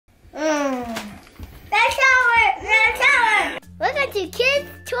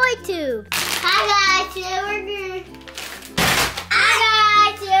KidsToyTube. Hi guys, today we're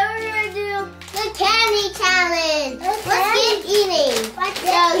gonna do the candy challenge. Let's get eating.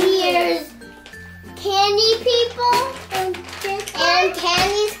 So here's candy people and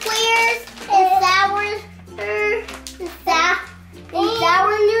candy squares and sour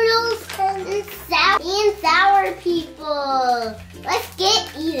noodles and sour people. Let's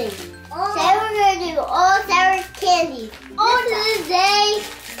get eating. Today we're gonna do all sour candies. On to the day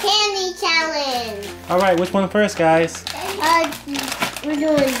candy challenge. All right, which one first, guys? We're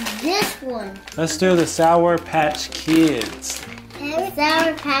doing this one. Let's do the Sour Patch Kids.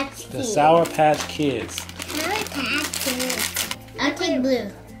 Sour Patch Kids. The Sour Patch Kids. Sour Patch Kids. I'll take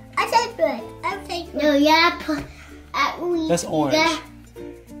blue. I'll take blue. I'll take blue. No, yeah. That's orange.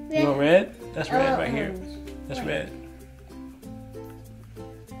 You want red? That's red right here. That's red.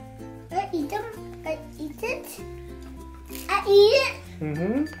 I eat them. I eat it. I eat it.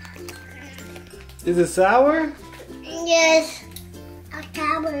 Mm-hmm. Is it sour? Yes. A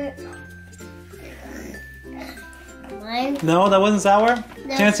sour. Mine. No, that wasn't sour.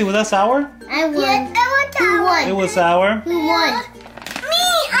 No. Chancy, was that sour? I won. Yes, I won. Who won? It was sour. Who won? Me.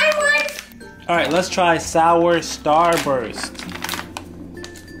 I won. All right, let's try Sour Starburst.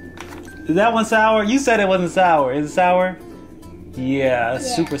 Is that one sour? You said it wasn't sour. Is it sour? Yeah,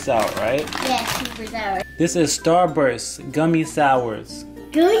 it's super sour, right? Yeah, super sour. This is Starburst Gummy Sours.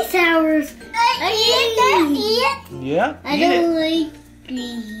 Gummy sours. I eat it. Yeah, I don't like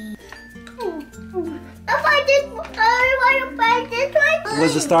green. If I did this one.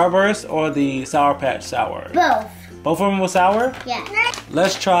 Was the Starburst or the Sour Patch sour? Both. Both of them were sour? Yeah.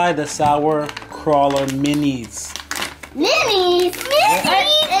 Let's try the Sour Crawler Minis. Minis.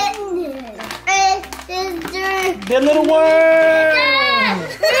 They're little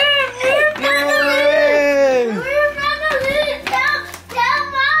worms! Little worms! Tell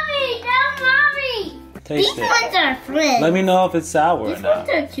mommy. Taste These it. ones are friends. Let me know if it's sour or These not. ones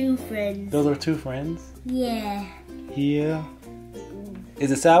are two friends. Those are two friends? Yeah. Yeah.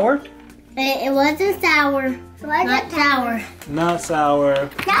 Is it sour? It wasn't sour. Not sour. Not sour.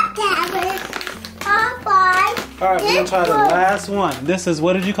 Not sour. Bye. Alright, we're gonna try the last one. This is,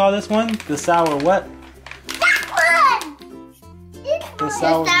 what did you call this one? The sour what? That one! The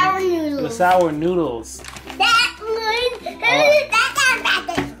sour noodles. The sour noodles. That one.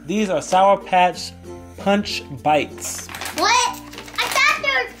 That. These are Sour Patch Punch Bites. What? I thought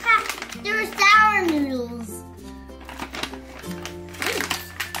they were sour noodles.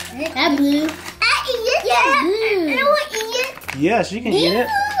 That blue. I eat it. Yeah. Blue. I want to eat it. Yes, you can eat it.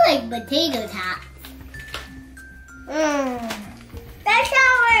 These look like potato tops. They're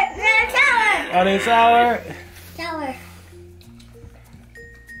sour. Are they sour? Sour.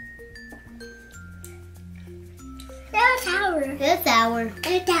 They're sour.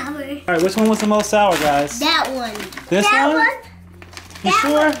 Alright, which one was the most sour, guys? That one. This one? You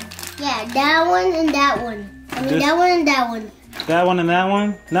sure? Yeah, that one and that one. I mean, that one and that one. That one and that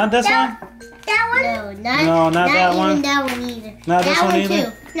one? Not this one? That one? No, not that one. Not that one either. Not this one either?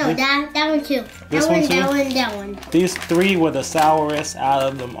 Too. No, that one too. This one too? That one and that one. These three were the sourest out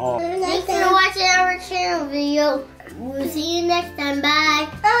of them all. Thanks for watching our channel video. We'll see you next time. Bye.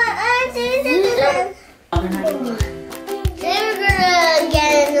 See you next time.